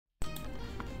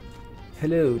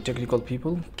Hello technical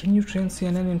people, can you train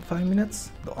CNN in 5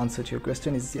 minutes? The answer to your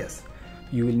question is yes.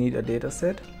 You will need a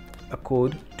dataset, a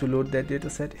code to load that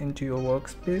dataset into your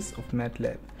workspace of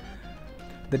MATLAB.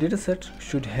 The dataset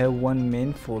should have one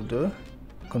main folder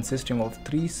consisting of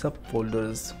 3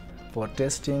 subfolders for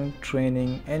testing,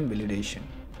 training and validation.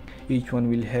 Each one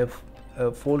will have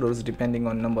folders depending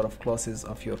on number of classes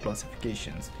of your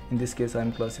classifications. In this case I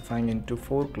am classifying into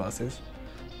 4 classes.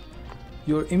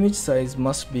 Your image size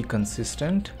must be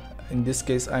consistent. In this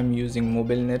case I am using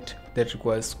MobileNet that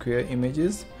requires square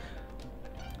images.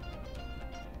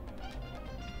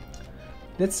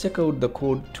 Let's check out the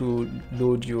code to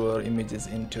load your images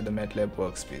into the MATLAB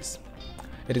workspace.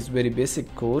 It is very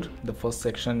basic code. The first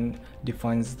section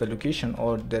defines the location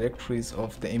or directories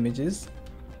of the images,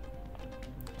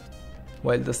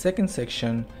 while the second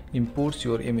section imports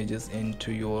your images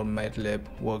into your MATLAB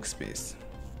workspace.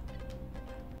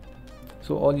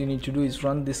 So all you need to do is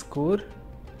run this code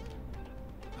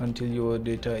until your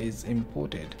data is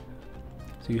imported.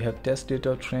 So you have test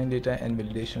data, train data and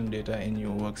validation data in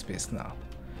your workspace now.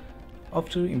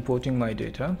 After importing my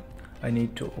data, I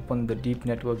need to open the Deep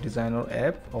Network Designer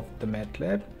app of the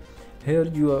MATLAB. Here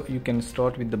you can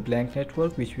start with the blank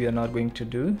network, which we are not going to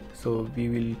do. So we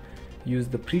will use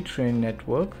the pre-trained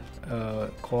network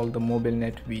called the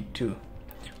MobileNet v2,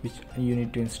 which you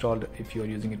need to install if you are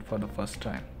using it for the first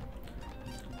time.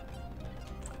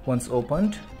 Once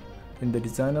opened, in the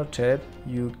Designer tab,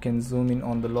 you can zoom in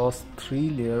on the last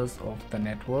 3 layers of the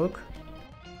network.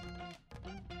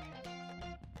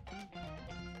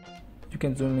 You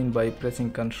can zoom in by pressing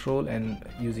Ctrl and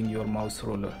using your mouse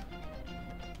roller.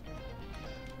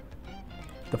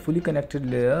 The fully connected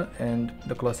layer and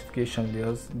the classification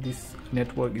layers, this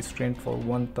network is trained for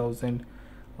 1000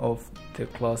 of the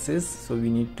classes, so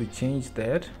we need to change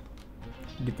that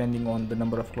depending on the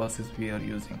number of classes we are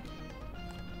using.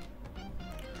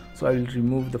 So I will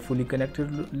remove the fully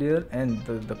connected layer and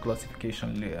the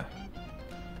classification layer.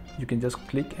 You can just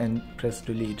click and press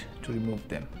delete to remove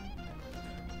them.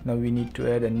 Now we need to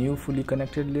add a new fully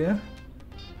connected layer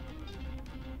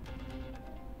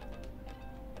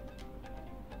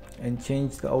and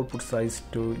change the output size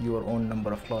to your own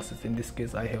number of classes. In this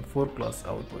case I have 4 class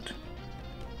output.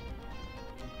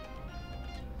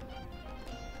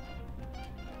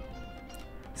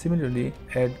 Similarly,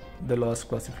 add the last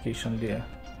classification layer.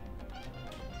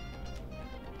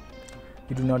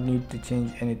 You do not need to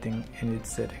change anything in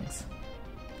its settings.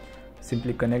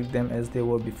 Simply connect them as they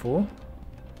were before.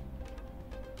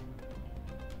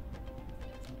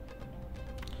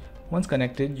 Once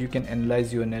connected, you can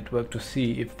analyze your network to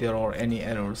see if there are any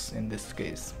errors in this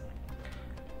case.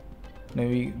 Now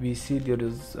we see there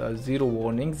is 0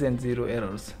 warnings and 0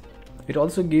 errors. It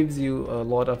also gives you a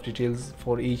lot of details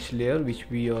for each layer, which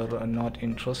we are not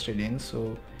interested in,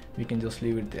 so we can just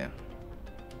leave it there.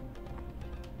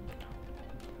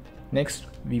 Next,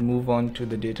 we move on to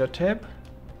the Data tab.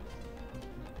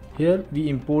 Here we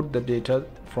import the data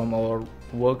from our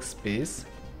workspace.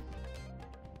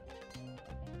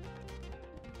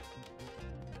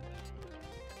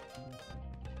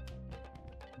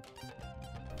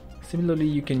 Similarly,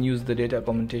 you can use the data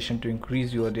augmentation to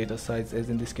increase your data size, as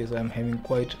in this case I am having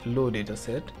quite low data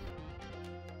set.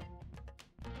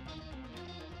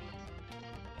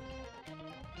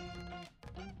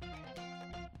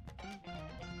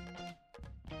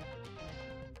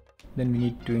 Then we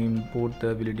need to import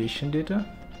the validation data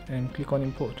and click on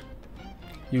import.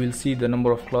 You will see the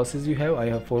number of classes you have. I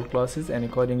have 4 classes, and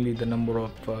accordingly the number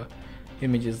of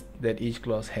images that each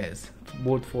class has,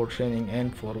 both for training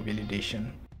and for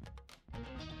validation.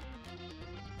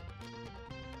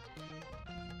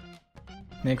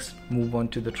 Next, move on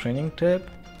to the training tab.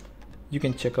 You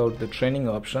can check out the training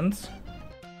options.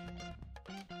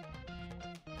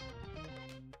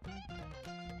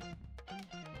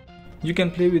 You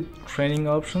can play with training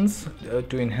options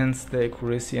to enhance the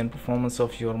accuracy and performance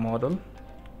of your model.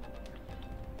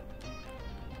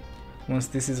 Once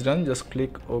this is done, just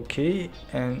click OK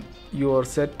and you are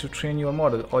set to train your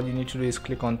model. All you need to do is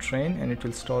click on train and it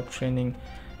will start training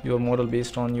your model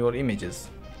based on your images.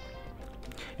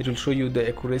 It will show you the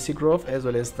accuracy graph as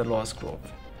well as the loss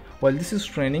graph. While this is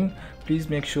training, please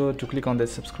make sure to click on the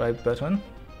subscribe button.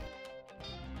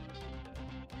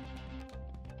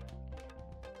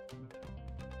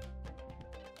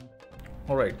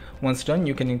 Alright, once done,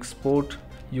 you can export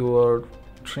your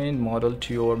trained model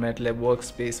to your MATLAB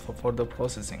workspace for further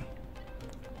processing.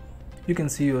 You can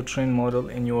see your trained model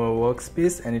in your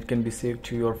workspace and it can be saved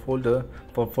to your folder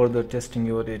for further testing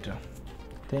your data.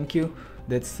 Thank you.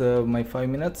 That's my 5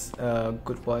 minutes.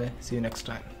 Goodbye. See you next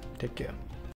time. Take care.